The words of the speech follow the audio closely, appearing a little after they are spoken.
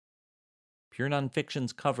Pure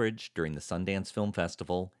Nonfiction's coverage during the Sundance Film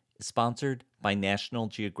Festival is sponsored by National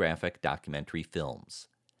Geographic Documentary Films.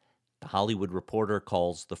 The Hollywood Reporter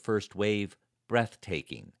calls The First Wave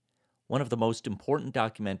breathtaking. One of the most important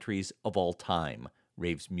documentaries of all time,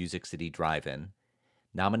 raves Music City Drive-In.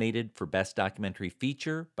 Nominated for Best Documentary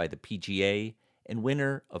Feature by the PGA and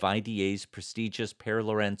winner of IDA's prestigious Pere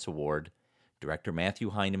Lorentz Award, director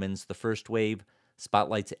Matthew Heinemann's The First Wave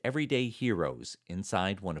spotlights everyday heroes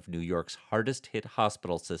inside one of New York's hardest-hit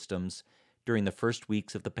hospital systems during the first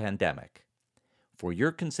weeks of the pandemic. For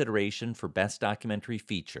your consideration for Best Documentary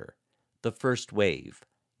Feature, The First Wave,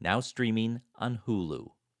 now streaming on Hulu.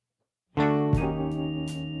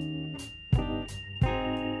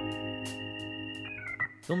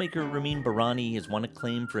 Filmmaker Ramin Bahrani has won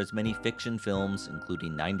acclaim for his many fiction films,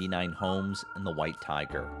 including 99 Homes and The White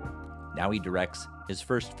Tiger. Now he directs his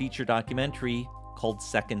first feature documentary called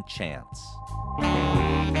Second Chance.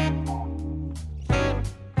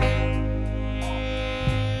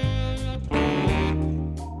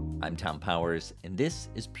 I'm Tom Powers, and this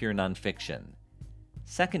is Pure Nonfiction.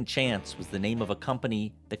 Second Chance was the name of a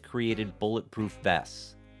company that created bulletproof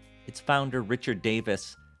vests. Its founder, Richard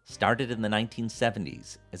Davis, started in the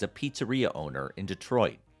 1970s as a pizzeria owner in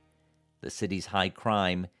Detroit. The city's high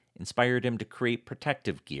crime inspired him to create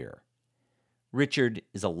protective gear. Richard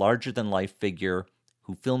is a larger-than-life figure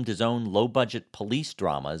who filmed his own low-budget police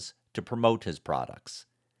dramas to promote his products.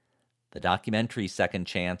 The documentary Second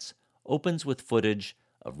Chance opens with footage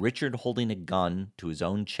of Richard holding a gun to his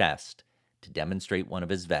own chest to demonstrate one of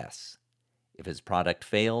his vests. If his product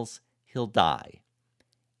fails, he'll die.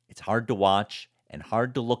 It's hard to watch and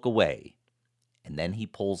hard to look away, and then he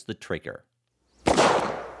pulls the trigger.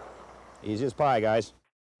 Easy as pie, guys.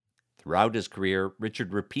 Throughout his career,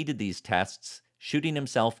 Richard repeated these tests, shooting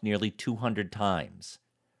himself nearly 200 times.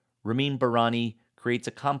 Ramin Bahrani creates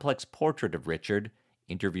a complex portrait of Richard,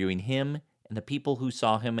 interviewing him and the people who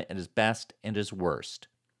saw him at his best and his worst.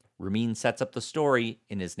 Ramin sets up the story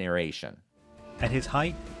in his narration. At his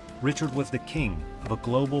height, Richard was the king of a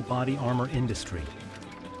global body armor industry.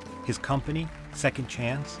 His company, Second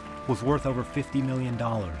Chance, was worth over $50 million.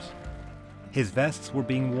 His vests were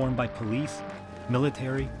being worn by police,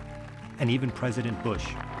 military, and even President Bush.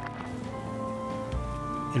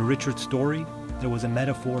 In Richard's story, there was a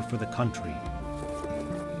metaphor for the country.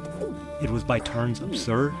 It was by turns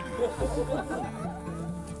absurd,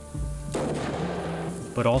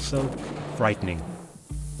 but also frightening.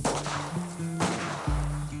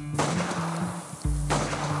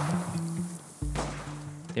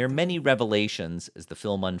 There are many revelations as the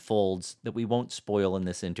film unfolds that we won't spoil in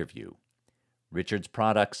this interview. Richard's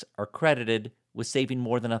products are credited with saving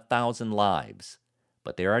more than 1,000 lives,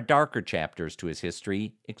 but there are darker chapters to his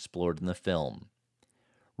history explored in the film.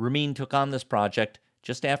 Ramin took on this project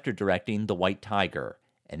just after directing The White Tiger,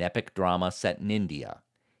 an epic drama set in India.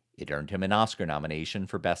 It earned him an Oscar nomination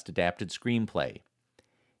for Best Adapted Screenplay.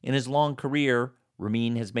 In his long career,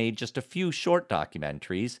 Ramin has made just a few short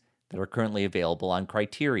documentaries that are currently available on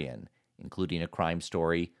Criterion, including a crime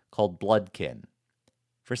story called Bloodkin.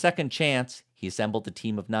 For Second Chance, he assembled a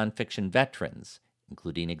team of nonfiction veterans,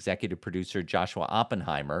 including executive producer Joshua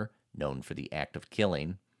Oppenheimer, known for The Act of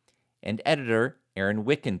Killing, and editor Aaron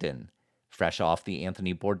Wickenden, fresh off the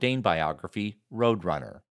Anthony Bourdain biography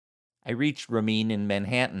Roadrunner. I reached Ramin in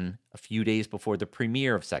Manhattan a few days before the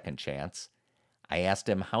premiere of Second Chance. I asked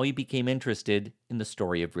him how he became interested in the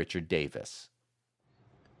story of Richard Davis.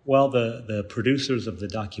 Well, the producers of the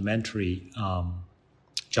documentary,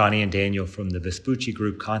 Johnny and Daniel from the Vespucci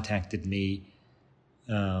Group, contacted me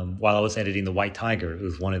while I was editing The White Tiger. It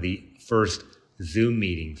was one of the first Zoom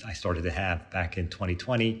meetings I started to have back in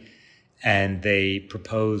 2020. And they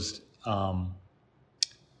proposed a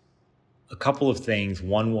couple of things.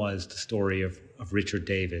 One was the story of Richard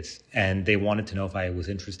Davis, and they wanted to know if I was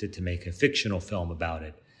interested to make a fictional film about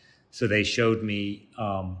it. So they showed me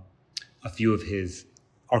a few of his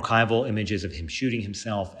archival images of him shooting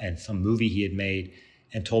himself and some movie he had made,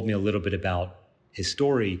 and told me a little bit about his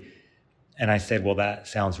story. And I said, well, that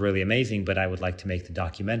sounds really amazing, but I would like to make the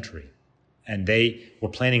documentary. And they were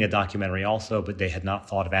planning a documentary also, but they had not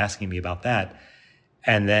thought of asking me about that.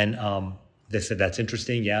 And then they said, that's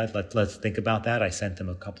interesting. Yeah, let's think about that. I sent them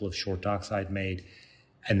a couple of short docs I'd made,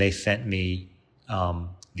 and they sent me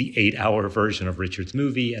the 8-hour version of Richard's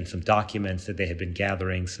movie and some documents that they had been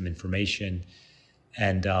gathering, some information.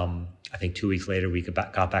 And I think 2 weeks later, we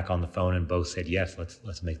got back on the phone and both said, yes,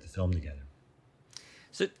 let's make the film together.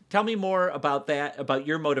 So tell me more about that, about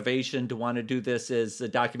your motivation to want to do this as a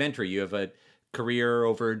documentary. You have a career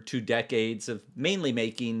over 2 decades of mainly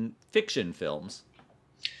making fiction films.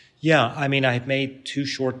 Yeah, I mean, I've made 2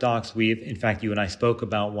 short docs. In fact, you and I spoke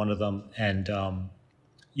about one of them. And,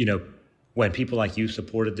 you know, when people like you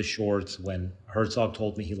supported the shorts, when Herzog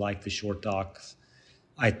told me he liked the short docs,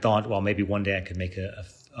 I thought, well, maybe one day I could make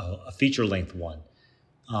a feature-length one.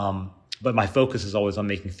 But my focus is always on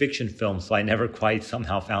making fiction films, so I never quite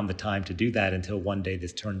somehow found the time to do that until one day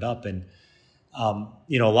this turned up. And,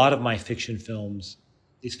 you know, a lot of my fiction films,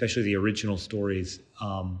 especially the original stories,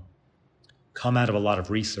 come out of a lot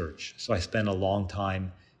of research. So I spend a long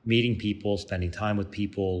time meeting people, spending time with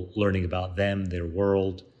people, learning about them, their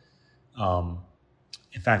world.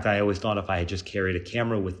 In fact, I always thought if I had just carried a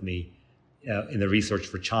camera with me in the research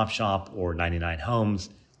for Chop Shop or 99 Homes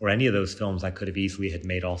or any of those films, I could have easily had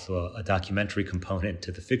made also a documentary component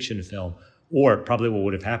to the fiction film. Or probably what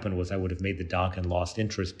would have happened was I would have made the doc and lost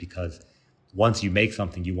interest, because once you make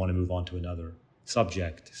something, you want to move on to another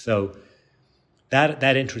subject. So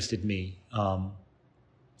that interested me.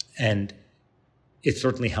 And it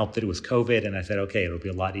certainly helped that it was COVID. And I said, okay, it'll be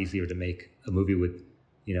a lot easier to make a movie with,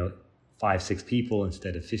 you know, 5-6 people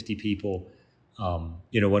instead of 50 people.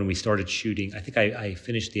 You know, when we started shooting, I think I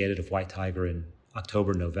finished the edit of White Tiger in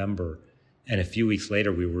October, November. And a few weeks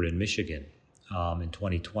later, we were in Michigan in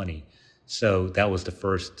 2020. So that was the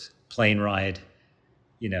first plane ride,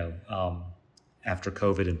 you know, after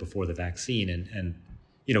COVID and before the vaccine. And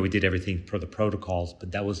you know, we did everything per the protocols,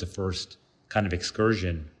 but that was the first kind of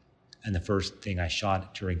excursion and the first thing I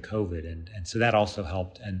shot during COVID. And so that also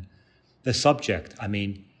helped. And the subject, I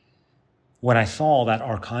mean, when I saw all that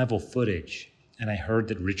archival footage and I heard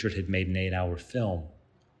that Richard had made an 8-hour film,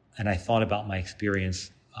 and I thought about my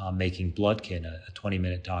experience making Bloodkin, a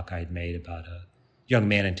 20-minute doc I had made about a young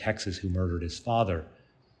man in Texas who murdered his father,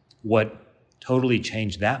 what totally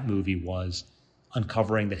changed that movie was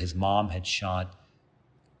uncovering that his mom had shot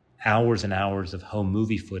hours and hours of home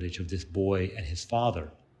movie footage of this boy and his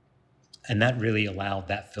father. And that really allowed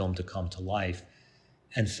that film to come to life.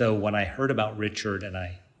 And so when I heard about Richard and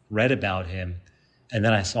I read about him, and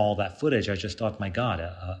then I saw all that footage, I just thought, my God,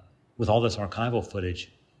 with all this archival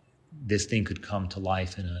footage, this thing could come to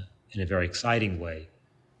life in a very exciting way.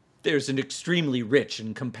 There's an extremely rich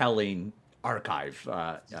and compelling archive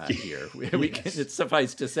here. We can, it's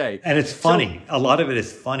suffice to say. And it's funny. A lot of it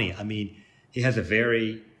is funny. I mean, he has a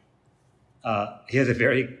very,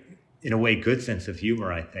 in a way, good sense of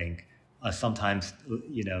humor, I think. Sometimes,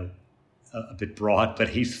 you know, a bit broad, but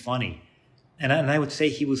he's funny. And I would say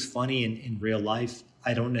he was funny in real life.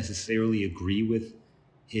 I don't necessarily agree with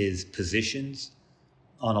his positions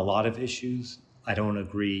on a lot of issues. I don't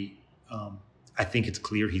agree. I think it's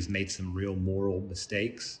clear he's made some real moral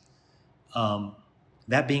mistakes.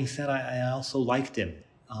 That being said, I also liked him.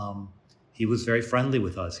 He was very friendly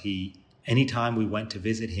with us. Anytime we went to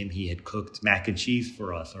visit him, he had cooked mac and cheese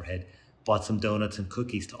for us or had bought some donuts and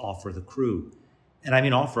cookies to offer the crew. And I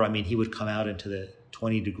mean, he would come out into the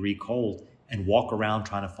 20-degree cold and walk around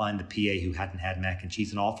trying to find the PA who hadn't had mac and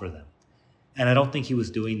cheese and offer them. And I don't think he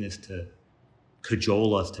was doing this to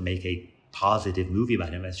cajole us to make a positive movie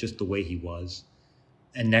about him. It's just the way he was.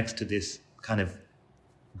 And next to this kind of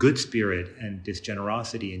good spirit and this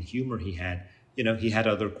generosity and humor he had, you know, he had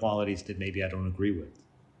other qualities that maybe I don't agree with.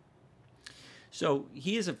 So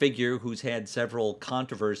he is a figure who's had several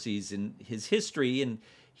controversies in his history, and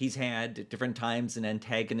he's had at different times an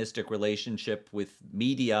antagonistic relationship with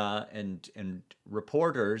media and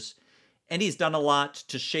reporters. And he's done a lot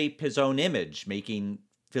to shape his own image, making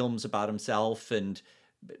films about himself and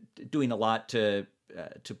doing a lot to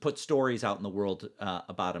put stories out in the world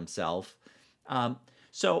about himself.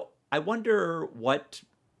 So I wonder what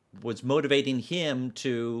was motivating him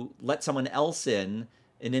to let someone else in,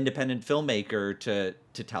 an independent filmmaker,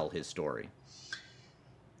 to tell his story.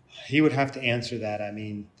 He would have to answer that. I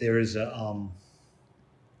mean, there is it's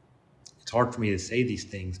hard for me to say these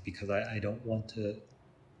things because I don't want to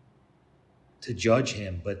judge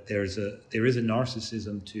him, but there is a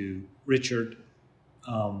narcissism to Richard,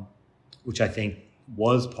 which I think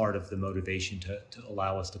was part of the motivation to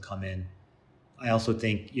allow us to come in. I also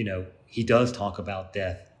think, you know, he does talk about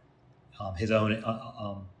death, his own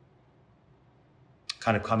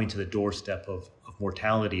kind of coming to the doorstep of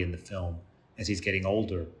mortality in the film as he's getting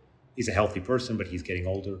older. He's a healthy person, but he's getting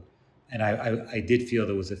older. And I did feel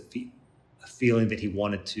there was a feeling that he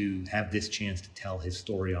wanted to have this chance to tell his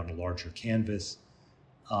story on a larger canvas.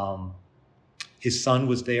 His son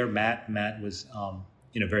was there, Matt. Matt was,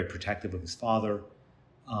 very protective of his father.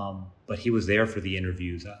 But he was there for the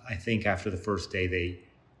interviews. I think after the first day,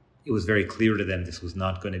 it was very clear to them this was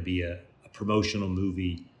not going to be a promotional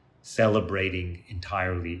movie celebrating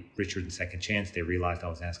entirely Richard and Second Chance. They realized I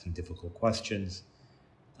was asking difficult questions.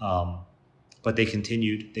 But they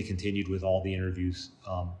continued with all the interviews,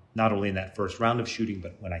 not only in that first round of shooting,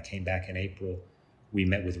 but when I came back in April, we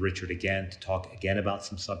met with Richard again to talk again about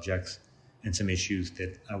some subjects and some issues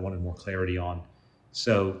that I wanted more clarity on.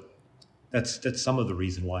 So that's some of the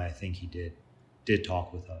reason why I think he did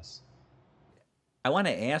talk with us. I want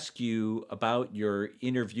to ask you about your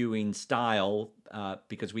interviewing style,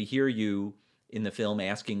 because we hear you in the film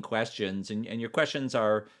asking questions, and your questions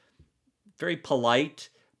are very polite,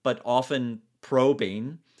 but often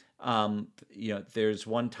probing. There's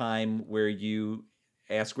one time where you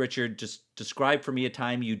ask Richard, just describe for me a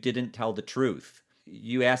time you didn't tell the truth.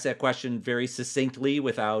 You ask that question very succinctly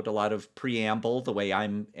without a lot of preamble, the way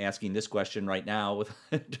I'm asking this question right now,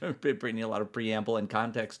 with bringing a lot of preamble and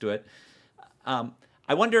context to it.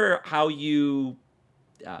 I wonder how you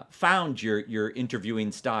found your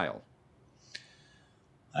interviewing style.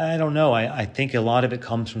 I don't know. I think a lot of it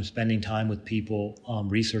comes from spending time with people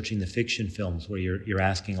researching the fiction films, where you're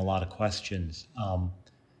asking a lot of questions.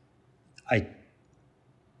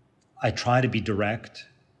 I try to be direct.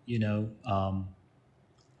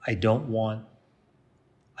 I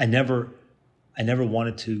never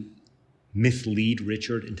wanted to mislead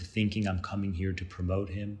Richard into thinking I'm coming here to promote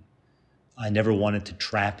him. I never wanted to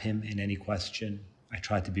trap him in any question. I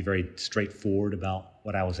tried to be very straightforward about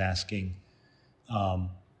what I was asking. I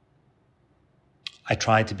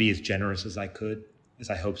tried to be as generous as I could, as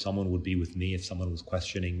I hoped someone would be with me if someone was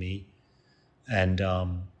questioning me. And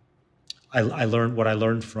I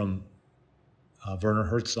learned from Werner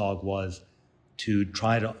Herzog was to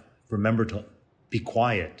try to remember to be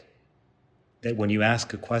quiet. That when you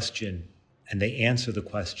ask a question and they answer the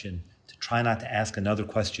question, to try not to ask another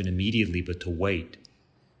question immediately, but to wait.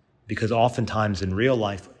 Because oftentimes in real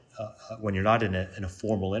life, when you're not in a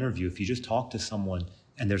formal interview, if you just talk to someone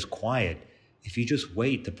and there's quiet, if you just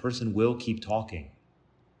wait, the person will keep talking.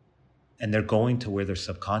 And they're going to where their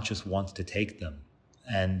subconscious wants to take them.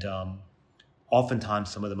 And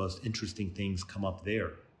oftentimes some of the most interesting things come up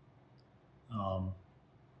there.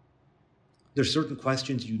 There's certain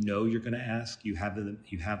questions you're going to ask. You have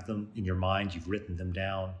them in your mind. You've written them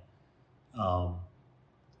down.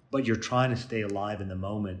 But you're trying to stay alive in the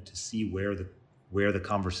moment to see where the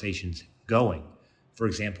conversation's going. For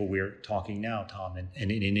example, we're talking now, Tom, and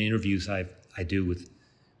in interviews I do with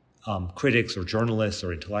critics or journalists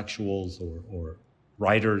or intellectuals or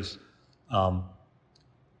writers, I'm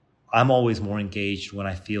always more engaged when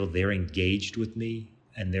I feel they're engaged with me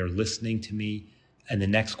and they're listening to me. And the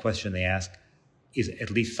next question they ask is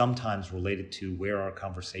at least sometimes related to where our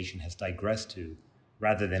conversation has digressed to,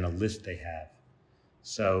 rather than a list they have.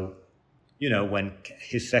 So, when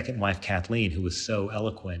his second wife, Kathleen, who was so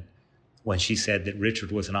eloquent, when she said that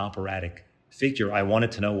Richard was an operatic figure, I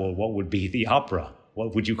wanted to know, well, what would be the opera?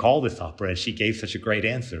 What would you call this opera? And she gave such a great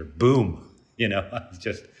answer. Boom. It's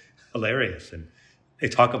just hilarious. And they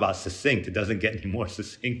talk about succinct. It doesn't get any more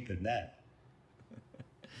succinct than that.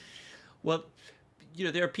 Well,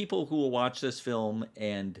 there are people who will watch this film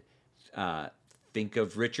and think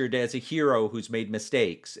of Richard as a hero who's made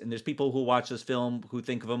mistakes. And there's people who watch this film who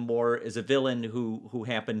think of him more as a villain who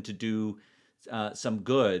happened to do some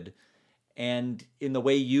good. And in the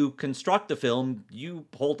way you construct the film, you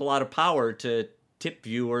hold a lot of power to tip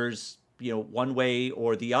viewers, one way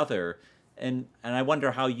or the other. And I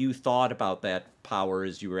wonder how you thought about that power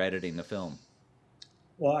as you were editing the film.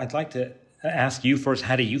 Well, I'd like to ask you first,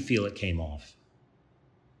 how do you feel it came off?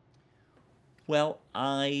 Well,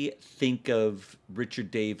 I think of Richard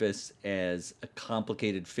Davis as a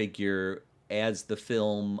complicated figure. As the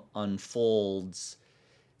film unfolds,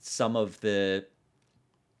 some of the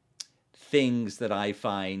things that I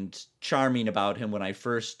find charming about him when I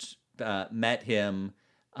first met him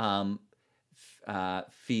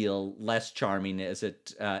feel less charming as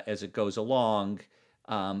it goes along,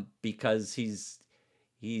 because he's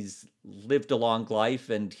lived a long life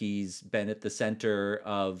and he's been at the center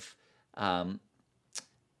of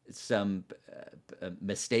some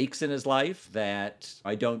mistakes in his life that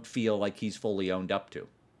I don't feel like he's fully owned up to.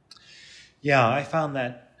 Yeah, I found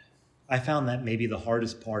that maybe the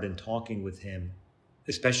hardest part in talking with him,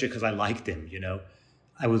 especially because I liked him,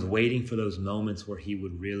 I was waiting for those moments where he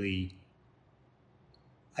would really,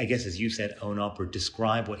 I guess, as you said, own up or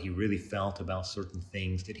describe what he really felt about certain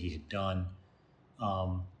things that he had done.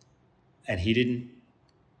 And he didn't,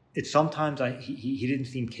 he didn't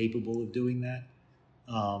seem capable of doing that.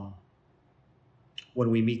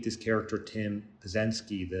 When we meet this character, Tim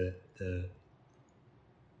Pazensky, the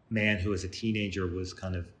man who as a teenager was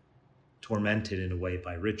kind of tormented in a way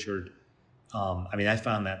by Richard. I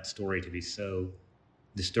found that story to be so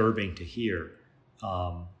disturbing to hear,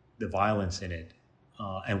 the violence in it.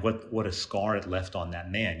 and what a scar it left on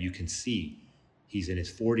that man. You can see he's in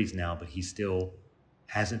his 40s now, but he still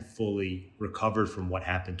hasn't fully recovered from what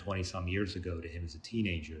happened 20 some years ago to him as a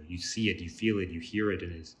teenager. You see it, you feel it, you hear it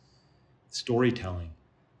in his storytelling.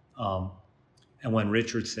 And when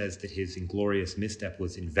Richard says that his inglorious misstep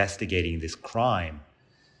was investigating this crime,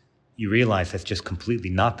 you realize that's just completely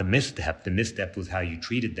not the misstep. The misstep was how you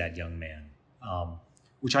treated that young man,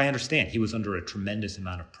 which I understand. He was under a tremendous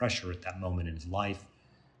amount of pressure at that moment in his life.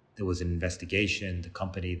 There was an investigation, the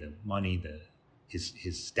company, the money,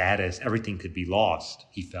 his status, everything could be lost,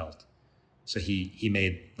 he felt. So he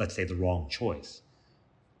made, let's say, the wrong choice.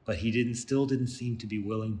 But he still didn't seem to be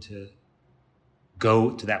willing to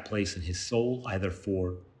go to that place in his soul, either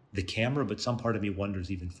for the camera, but some part of me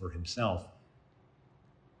wonders even for himself.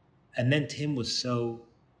 And then Tim was so,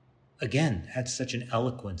 again, had such an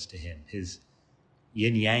eloquence to him, his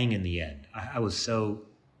yin yang in the end. I was so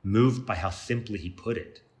moved by how simply he put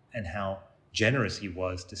it and how generous he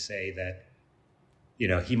was to say that, you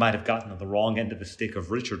know, he might have gotten on the wrong end of the stick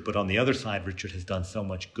of Richard, but on the other side, Richard has done so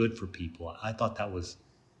much good for people. I thought that was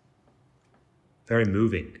very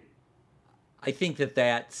moving. I think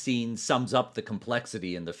that scene sums up the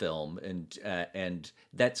complexity in the film, and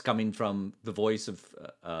that's coming from the voice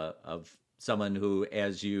of someone who,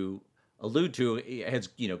 as you allude to, has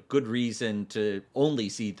good reason to only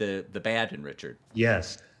see the bad in Richard.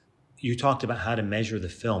 Yes, you talked about how to measure the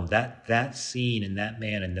film. That scene and that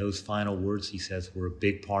man and those final words he says were a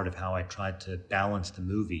big part of how I tried to balance the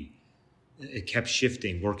movie. It kept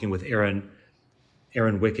shifting, working with Aaron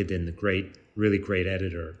Wickenden, the really great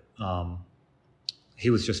editor. He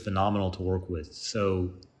was just phenomenal to work with.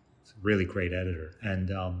 So, really great editor. And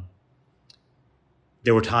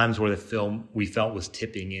there were times where the film we felt was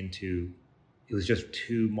tipping into, it was just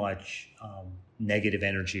too much negative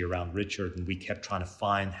energy around Richard. And we kept trying to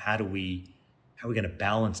find how are we going to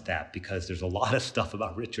balance that? Because there's a lot of stuff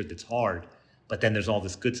about Richard that's hard, but then there's all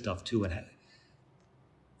this good stuff too. And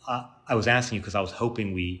I was asking you because I was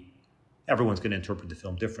hoping everyone's going to interpret the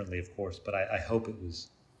film differently, of course, but I hope it was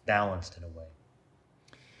balanced in a way.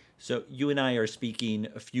 So you and I are speaking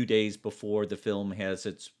a few days before the film has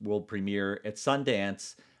its world premiere at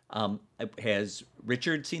Sundance. Has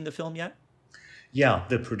Richard seen the film yet? Yeah,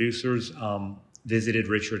 the producers visited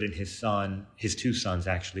Richard and his two sons,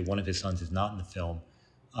 actually. One of his sons is not in the film,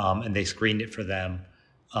 and they screened it for them.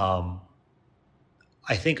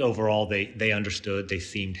 I think overall they understood. They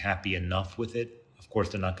seemed happy enough with it. Of course,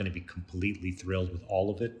 they're not going to be completely thrilled with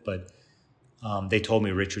all of it, but they told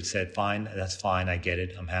me, Richard said, "Fine, that's fine. I get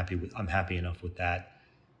it. I'm happy enough with that."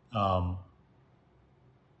 I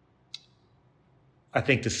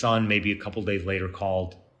think the son maybe a couple days later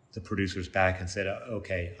called the producers back and said,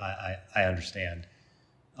 "Okay, I understand."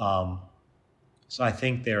 So I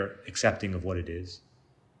think they're accepting of what it is.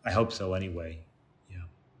 I hope so anyway. Yeah.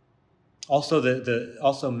 Also,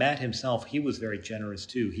 also Matt himself, he was very generous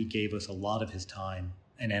too. He gave us a lot of his time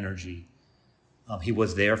and energy. He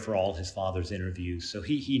was there for all his father's interviews. So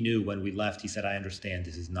he knew when we left, he said, "I understand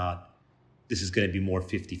this is going to be more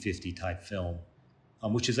 50-50 type film,"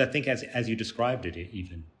 which is, I think, as you described it,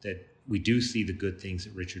 even, that we do see the good things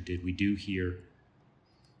that Richard did. We do hear.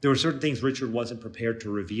 There were certain things Richard wasn't prepared to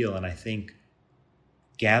reveal, and I think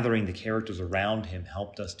gathering the characters around him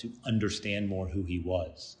helped us to understand more who he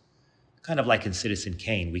was. Kind of like in Citizen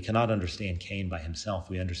Kane. We cannot understand Kane by himself.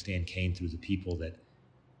 We understand Kane through the people that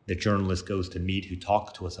the journalist goes to meet who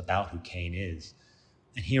talk to us about who Kane is.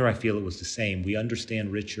 And here I feel it was the same. We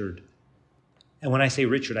understand Richard. And when I say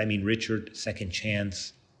Richard, I mean Richard, Second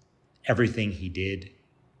Chance, everything he did,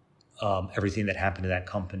 everything that happened to that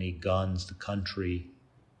company, guns, the country,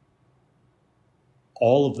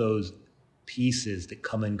 all of those pieces that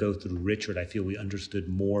come and go through Richard, I feel we understood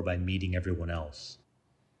more by meeting everyone else.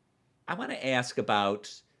 I want to ask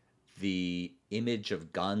about the image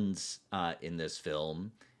of guns in this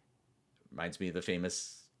film. Reminds me of the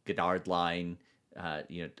famous Godard line,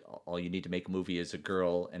 all you need to make a movie is a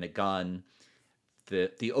girl and a gun.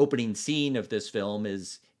 The opening scene of this film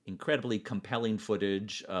is incredibly compelling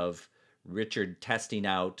footage of Richard testing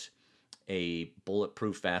out a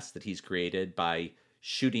bulletproof vest that he's created by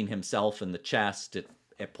shooting himself in the chest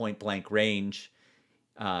at point blank range.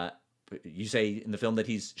 You say in the film that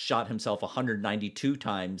he's shot himself 192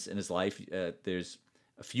 times in his life. There's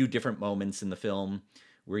a few different moments in the film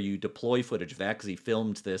where you deploy footage of that because he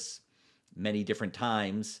filmed this many different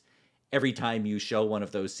times. Every time you show one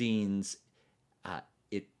of those scenes,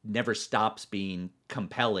 it never stops being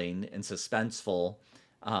compelling and suspenseful.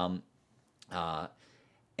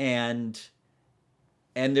 And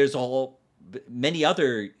there's all many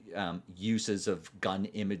other uses of gun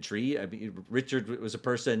imagery. I mean, Richard was a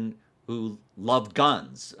person who loved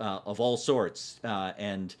guns of all sorts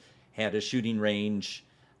and had a shooting range.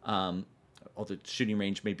 Although shooting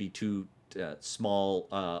range may be too small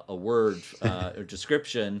a word or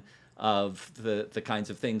description of the kinds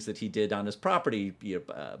of things that he did on his property,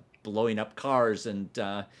 blowing up cars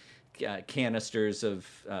and canisters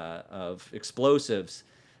of explosives.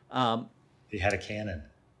 He had a cannon.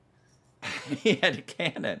 He had a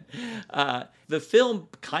cannon. The film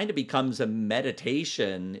kind of becomes a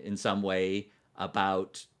meditation in some way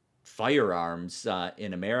about firearms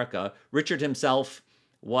in America. Richard himself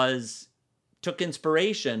took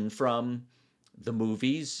inspiration from the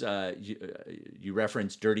movies. You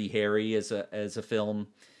referenced Dirty Harry as a film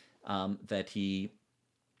that he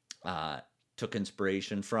took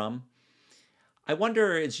inspiration from. I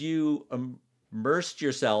wonder, as you immersed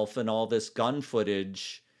yourself in all this gun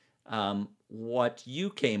footage, what you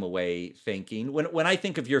came away thinking. When I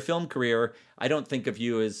think of your film career, I don't think of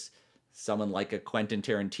you as someone like a Quentin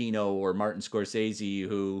Tarantino or Martin Scorsese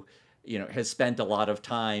who, has spent a lot of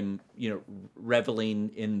time, reveling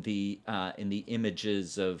in the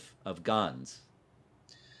images of guns.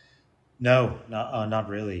 No, not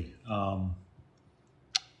really. I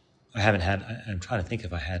haven't had. I'm trying to think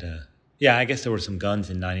if I had a. Yeah, I guess there were some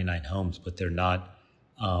guns in 99 Homes, but they're not.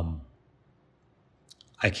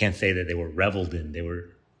 I can't say that they were reveled in. They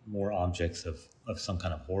were more objects of some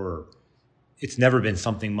kind of horror. It's never been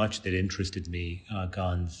something much that interested me,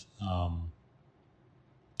 guns.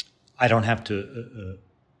 I don't have to,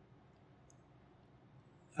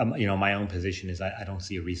 my own position is I don't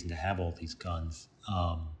see a reason to have all these guns.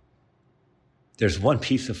 There's one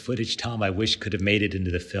piece of footage, Tom, I wish could have made it into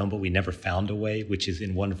the film, but we never found a way, which is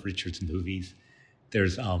in one of Richard's movies.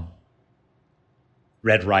 There's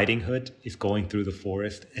Red Riding Hood is going through the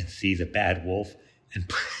forest and sees a bad wolf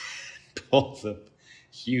and pulls a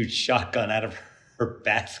huge shotgun out of her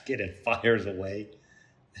basket and fires away.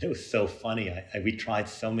 And it was so funny. We tried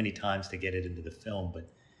so many times to get it into the film, but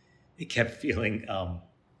it kept feeling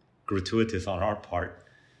gratuitous on our part.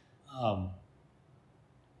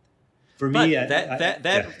 For me,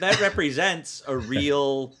 that represents a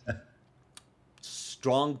real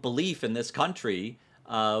strong belief in this country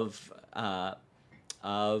of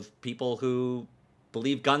people who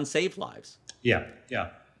believe guns save lives. Yeah.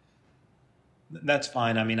 That's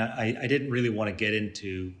fine. I mean, I didn't really want to get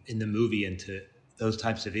into those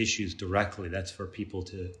types of issues directly. That's for people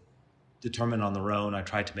to determine on their own. I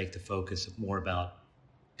tried to make the focus more about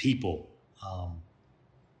people.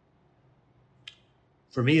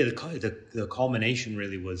 For me, the culmination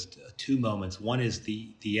really was two moments. One is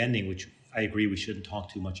the ending, which I agree we shouldn't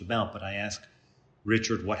talk too much about, but I asked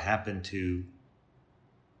Richard what happened to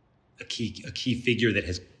a key figure that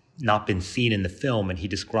has not been seen in the film, and he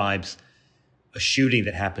describes a shooting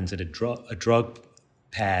that happens at a drug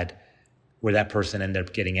pad where that person ended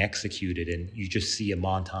up getting executed, and you just see a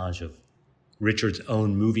montage of Richard's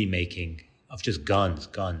own movie making of just guns,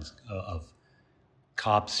 of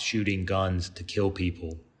cops shooting guns to kill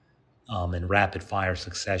people in rapid fire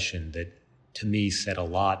succession that to me said a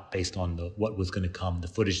lot based on what was going to come, the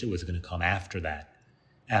footage that was going to come after that,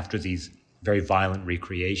 after these very violent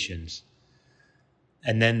recreations.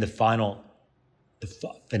 And then the finale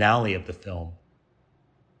of the film,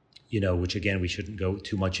 which again, we shouldn't go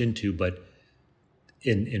too much into, but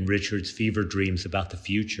in Richard's fever dreams about the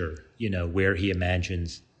future, where he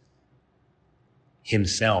imagines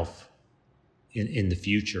himself in the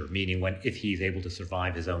future, meaning if he's able to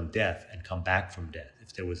survive his own death and come back from death,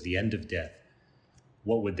 if there was the end of death,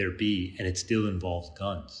 what would there be? And it still involves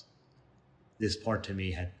guns. This part to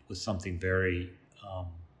me was something very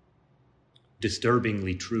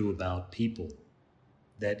disturbingly true about people,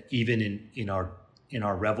 that even in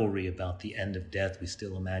our revelry about the end of death, we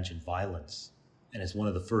still imagine violence. And it's one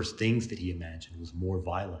of the first things that he imagined was more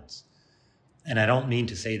violence. And I don't mean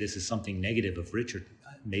to say this is something negative of Richard.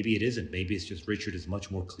 Maybe it isn't. Maybe it's just Richard is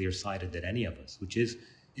much more clear-sighted than any of us, which is,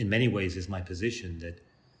 in many ways, is my position, that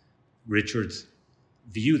Richard's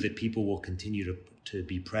view that people will continue to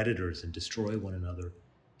be predators and destroy one another.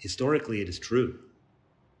 Historically, it is true.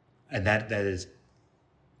 And that is,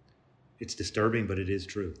 it's disturbing, but it is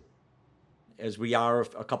true. As we are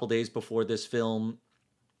a couple days before this film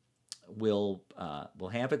will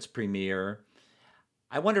have its premiere,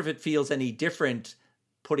 I wonder if it feels any different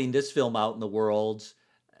putting this film out in the world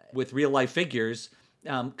with real life figures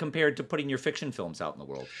compared to putting your fiction films out in the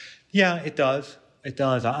world. Yeah, it does. It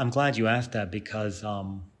does. I'm glad you asked that, because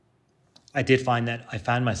I did find that I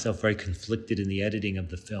found myself very conflicted in the editing of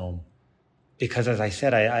the film, because as I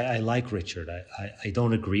said, I like Richard. I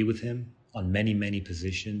don't agree with him on many, many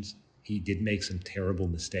positions. He did make some terrible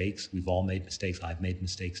mistakes. We've all made mistakes. I've made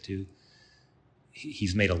mistakes too.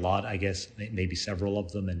 He's made a lot, I guess, maybe several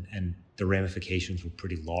of them, and the ramifications were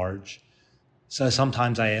pretty large. So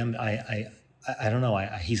sometimes I don't know.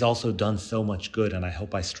 He's also done so much good, and I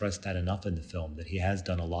hope I stressed that enough in the film, that he has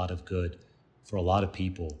done a lot of good for a lot of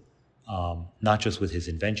people, not just with his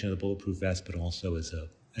invention of the bulletproof vest, but also as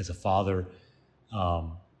a father,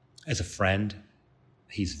 as a friend.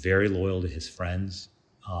 He's very loyal to his friends.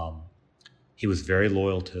 He was very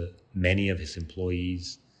loyal to many of his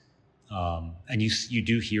employees. And you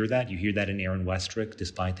do hear that. You hear that in Aaron Westrick,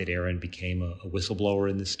 despite that Aaron became a whistleblower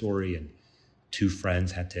in this story, and two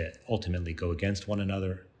friends had to ultimately go against one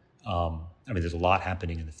another. There's a lot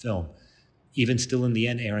happening in the film. Even still in the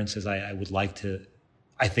end, Aaron says, I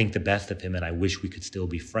think the best of him, and I wish we could still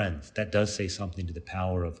be friends. That does say something to the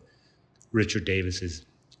power of Richard Davis's,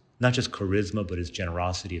 not just charisma, but his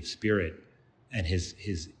generosity of spirit and his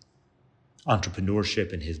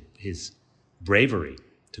entrepreneurship and his bravery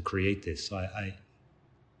to create this. So I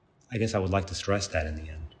guess I would like to stress that in the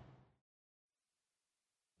end.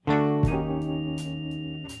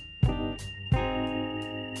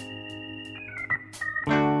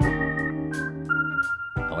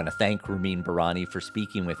 I want to thank Ramin Bahrani for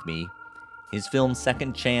speaking with me. His film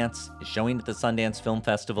Second Chance is showing at the Sundance Film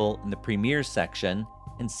Festival in the premiere section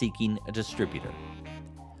and seeking a distributor.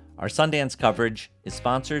 Our Sundance coverage is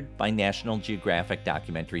sponsored by National Geographic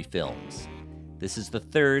Documentary Films. This is the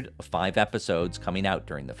third of 5 episodes coming out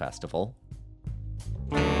during the festival.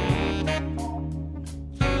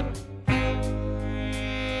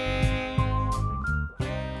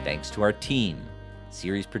 Thanks to our team,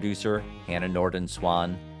 series producer Hannah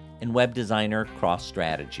Norden-Swan, and web designer Cross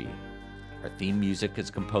Strategy. Our theme music is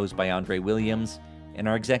composed by Andre Williams, and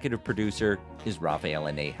our executive producer is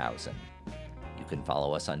Raphaela Nehausen. You can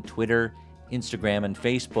follow us on Twitter, Instagram, and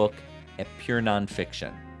Facebook at Pure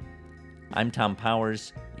Nonfiction. I'm Tom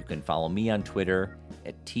Powers. You can follow me on Twitter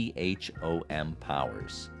at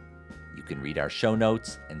THOMPowers. You can read our show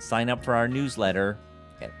notes and sign up for our newsletter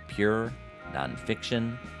at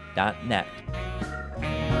purenonfiction.net.